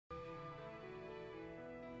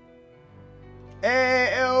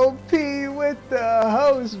ALP with the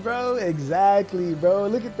host, bro. Exactly, bro.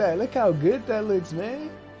 Look at that. Look how good that looks, man.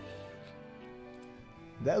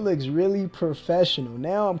 That looks really professional.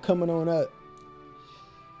 Now I'm coming on up.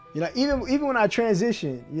 You know, even when I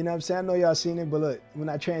transition, you know what I'm saying? I know y'all seen it, but look, when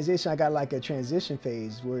I transition, I got like a transition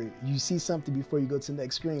phase where you see something before you go to the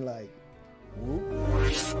next screen, like, whoop.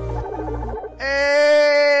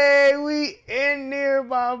 Hey, we in there,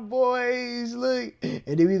 my boys. Look. And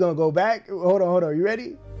then we gonna go back. Hold on. You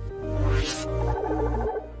ready?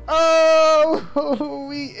 Oh,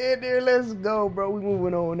 we in there. Let's go, bro. We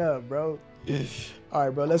moving on up, bro. All right,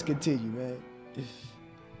 bro. Let's continue, man.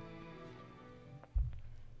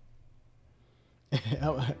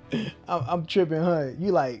 I'm tripping, huh?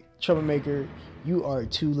 You like troublemaker. You are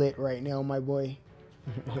too lit right now, my boy.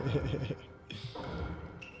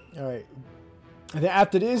 All right. And then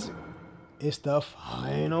after this, it's the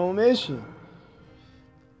final mission.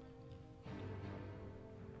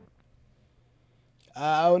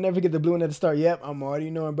 I'll never get the blue one at the start. Yep, I'm already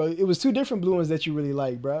knowing, bro. It was two different blue ones that you really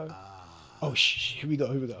like, bro. Oh, shh. Here we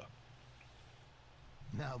go.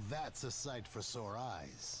 Now that's a sight for sore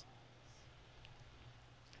eyes.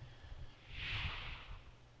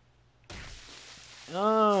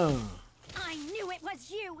 I knew it was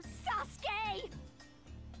you, Sasuke!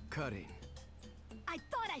 Cutting. I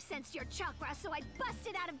thought I sensed your chakra, so I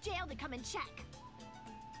busted out of jail to come and check.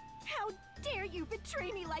 How dare you betray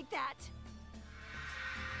me like that?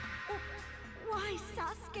 Why,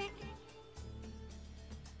 Sasuke?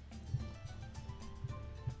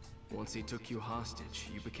 Once he took you hostage,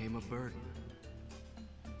 you became a burden.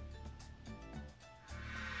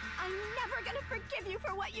 I'm never gonna forgive you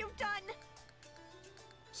for what you've done!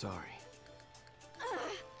 Sorry.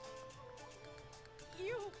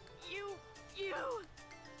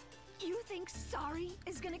 You think sorry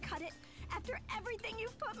is gonna cut it after everything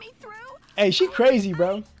you've put me through? Hey, she crazy,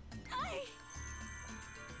 bro.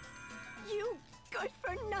 You good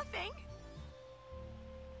for nothing?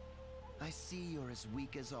 I see you're as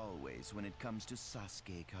weak as always when it comes to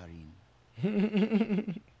Sasuke, Karin.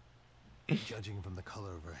 Judging from the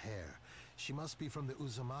color of her hair, she must be from the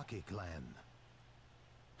Uzumaki clan.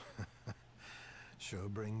 Sure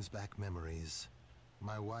brings back memories.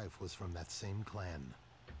 My wife was from that same clan.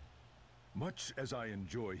 Much as I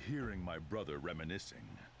enjoy hearing my brother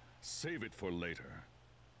reminiscing, save it for later.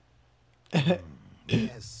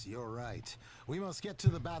 Yes, you're right. We must get to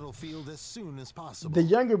the battlefield as soon as possible. The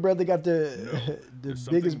younger brother got the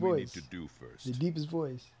biggest voice. We need to do first. The deepest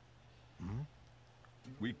voice.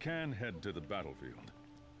 We can head to the battlefield.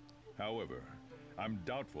 However, I'm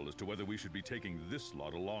doubtful as to whether we should be taking this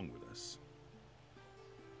lot along with us.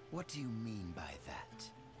 What do you mean by that?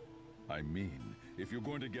 I mean, if you're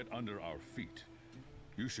going to get under our feet,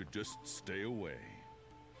 you should just stay away.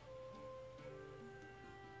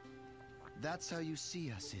 That's how you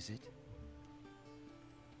see us, is it?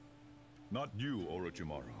 Not you,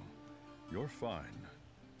 Orochimaru. You're fine.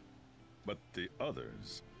 But the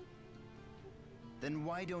others... Then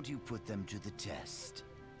why don't you put them to the test?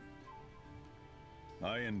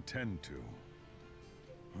 I intend to.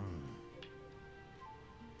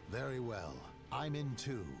 Very well. I'm in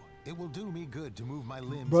too. It will do me good to move my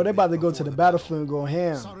limbs. Bro, they about to go to the battlefield and go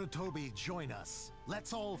ham. Sarutobi, join us.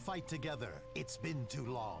 Let's all fight together. It's been too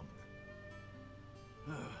long.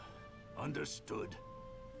 Understood.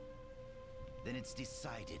 Then it's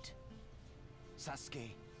decided.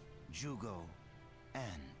 Sasuke, Jugo,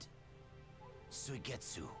 and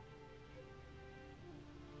Suigetsu.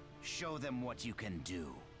 Show them what you can do.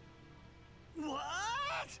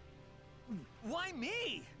 What? Why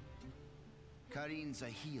me? Karin's a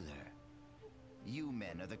healer. You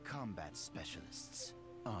men are the combat specialists,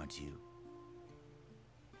 aren't you?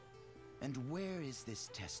 And where is this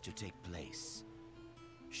test to take place?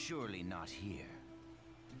 Surely not here.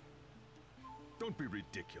 Don't be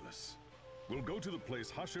ridiculous. We'll go to the place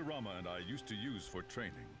Hashirama and I used to use for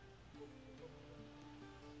training.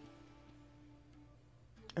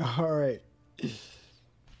 All right.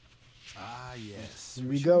 Ah, yes. Here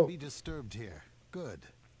we shouldn't go. Be disturbed here. Good.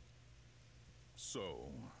 So,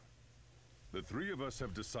 the three of us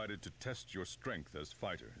have decided to test your strength as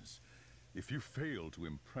fighters. If you fail to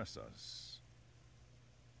impress us...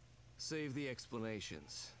 Save the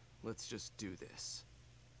explanations. Let's just do this.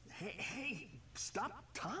 Hey, stop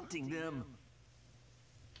taunting them.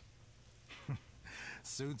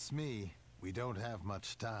 Suits me. We don't have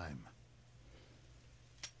much time.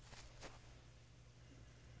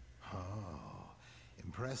 Oh,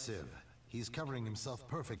 impressive. He's covering himself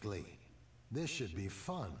perfectly. This should be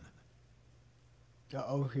fun.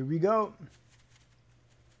 Uh-oh, here we go.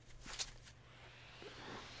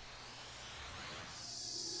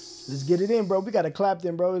 Let's get it in, bro. We gotta clap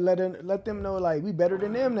them, bro. Let them know like we better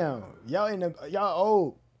than them now. Y'all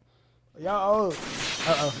old. Y'all old.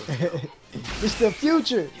 Uh-oh. It's the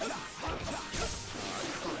future.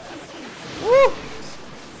 Woo!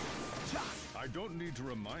 I don't need to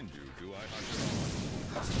remind you, do I?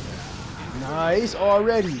 Nice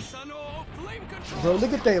already. Bro,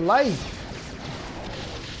 look at their life.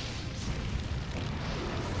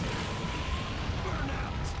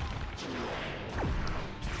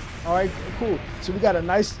 All right, cool. So we got a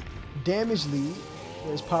nice damage lead.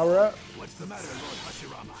 Let's power up. What's the matter, Lord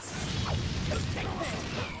Hashirama?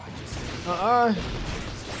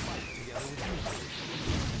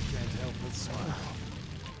 Can't help but smile.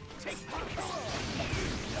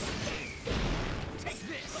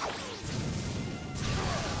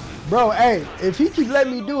 Bro, hey, if he keep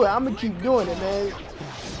letting me do it, I'm gonna keep doing it, man.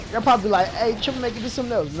 Y'all probably like, hey, troublemaker, do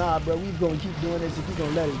something else. Nah, bro, we gonna keep doing this if he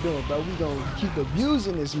gonna let us do it, bro. We gonna keep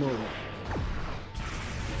abusing this move.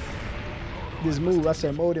 This move, I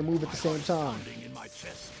said mode and move at the same time. In my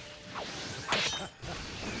chest.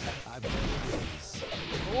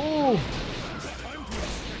 Ooh.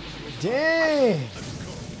 Dang.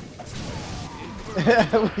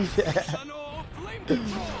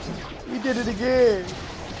 We did it again.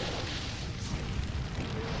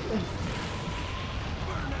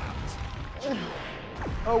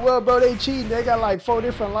 Oh well, bro, they cheating. They got like 4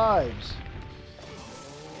 different lives.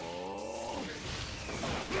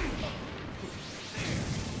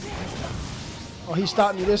 Oh, he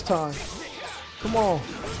stopped me this time. Come on.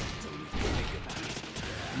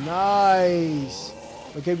 Nice.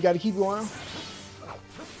 Okay, we got to keep going.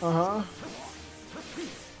 Uh-huh.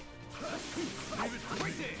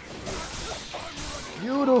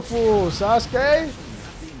 Beautiful, Sasuke.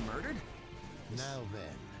 Now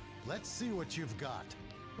then, let's see what you've got.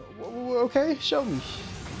 Okay, show me.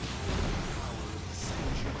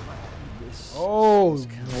 Oh,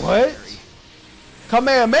 what?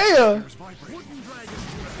 Kamehameha?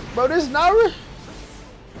 Bro, this is Naruto?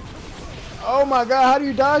 Oh my god, how do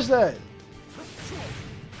you dodge that?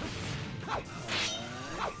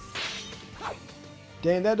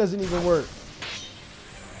 Damn, that doesn't even work.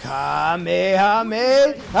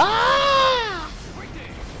 Kamehameha! Ah!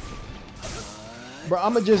 Bro,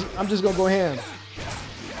 I'm just gonna go ham.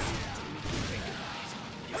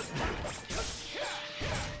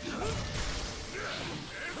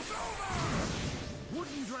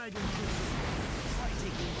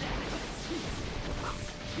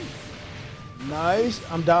 Nice.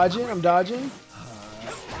 I'm dodging.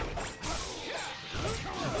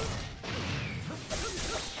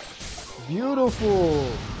 Beautiful.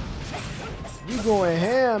 We going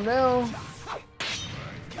ham now.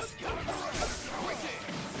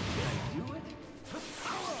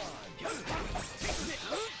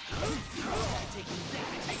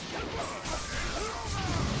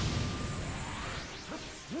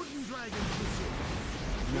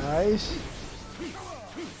 Nice.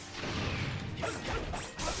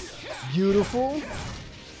 Beautiful.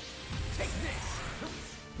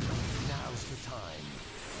 Now's the time.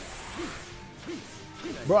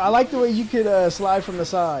 Bro, I like the way you could slide from the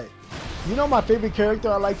side. You know my favorite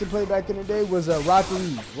character I liked to play back in the day was Rock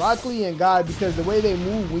Lee. Rock Lee and God, because the way they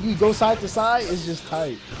move, when you go side to side, it's just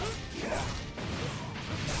tight.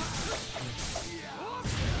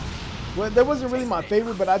 Well, that wasn't really my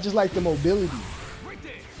favorite, but I just like the mobility.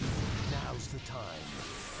 Now's the time.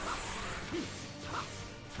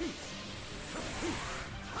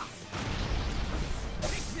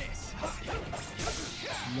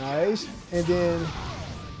 Nice. And then...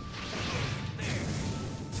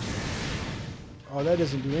 oh, that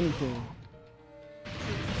doesn't do anything. I'm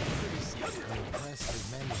impressed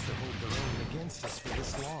they've managed to hold their own against us for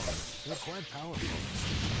this long. They're quite powerful.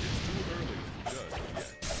 It's too early to judge yet.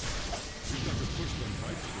 We've got to push them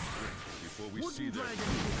right to the brink before we see their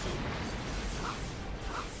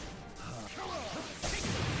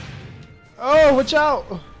Oh, watch out!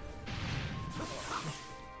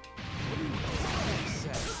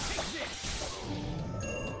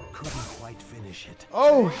 Couldn't quite finish it.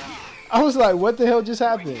 Oh! I was like, what the hell just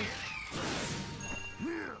happened?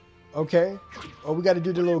 Okay. Oh, we got to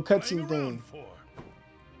do the little cutscene thing.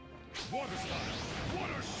 Water style,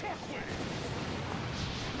 water shockwave.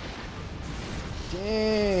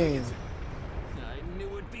 Dang. I knew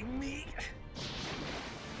it'd be me.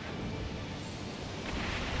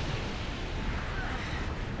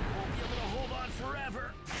 Won't be able to hold on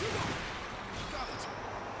forever.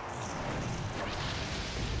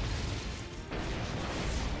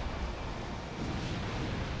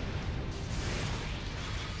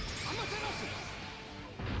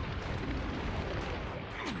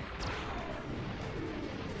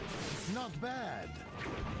 Not bad.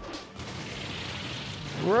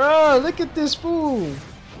 Bruh, look at this fool.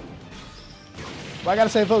 But I gotta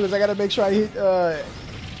stay focused. I gotta make sure I hit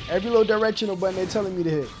every little directional button they're telling me to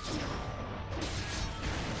hit.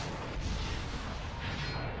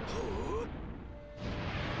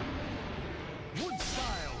 Wood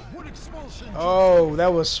style, wood expulsion. Oh,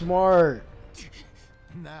 that was smart.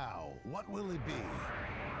 Now, what will it be?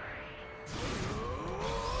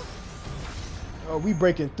 Oh, we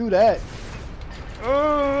breaking through that.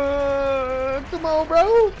 Come on,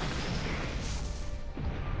 bro.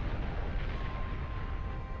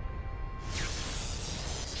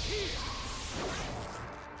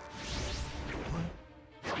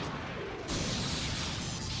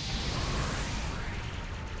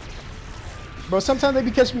 Bro, sometimes they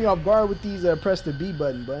be catching me off guard with these press the B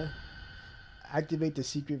button, but activate the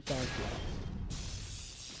secret factor.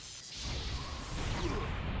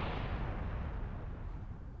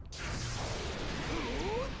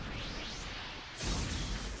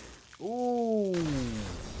 Ooh.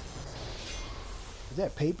 Is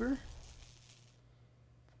that paper?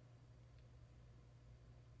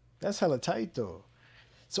 That's hella tight though.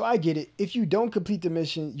 So I get it. If you don't complete the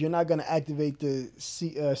mission, you're not gonna activate the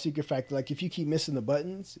secret factor. Like if you keep missing the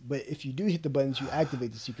buttons, but if you do hit the buttons, you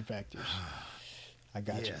activate the secret factors. I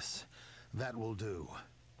got you. Yes, that will do.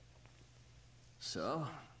 So,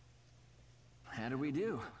 how do we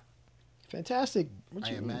do? Fantastic. What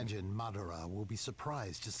I you mean? imagine Madara will be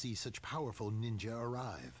surprised to see such powerful ninja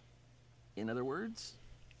arrive. In other words?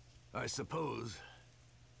 I suppose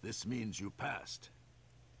this means you passed.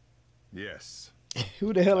 Yes.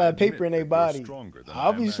 Who the hell I had paper in admit their that you're body? stronger than I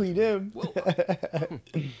Obviously them.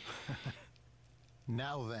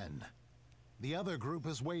 Now then, the other group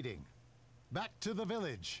is waiting. Back to the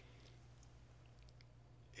village.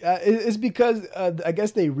 It's because I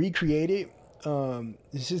guess they recreated.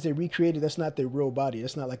 Since they recreated, that's not their real body.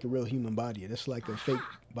 That's not like a real human body. That's like a fake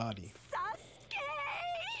body. Sasuke!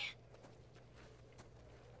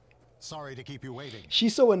 Sorry to keep you waiting.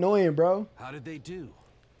 She's so annoying, bro. How did they do?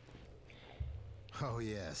 Oh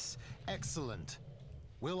yes, excellent.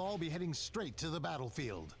 We'll all be heading straight to the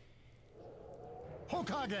battlefield.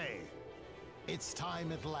 Hokage! It's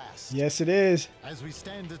time at last. Yes, it is. As we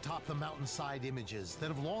stand atop the mountainside images that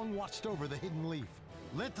have long watched over the hidden leaf,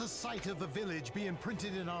 let the sight of the village be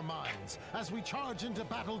imprinted in our minds as we charge into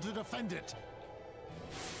battle to defend it.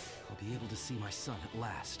 I'll be able to see my son at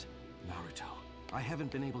last. Naruto, I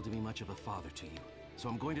haven't been able to be much of a father to you, so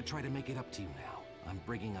I'm going to try to make it up to you now. I'm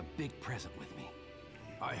bringing a big present with me.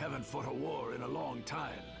 I haven't fought a war in a long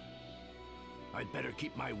time. I'd better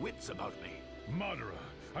keep my wits about me. Madara,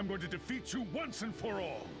 I'm going to defeat you once and for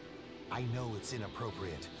all. I know it's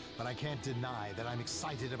inappropriate, but I can't deny that I'm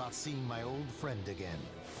excited about seeing my old friend again.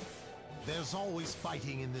 There's always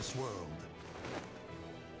fighting in this world.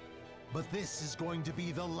 But this is going to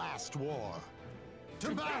be the last war.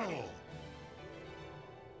 To battle!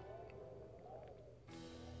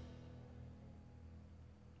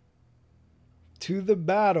 To the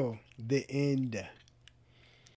battle, the end.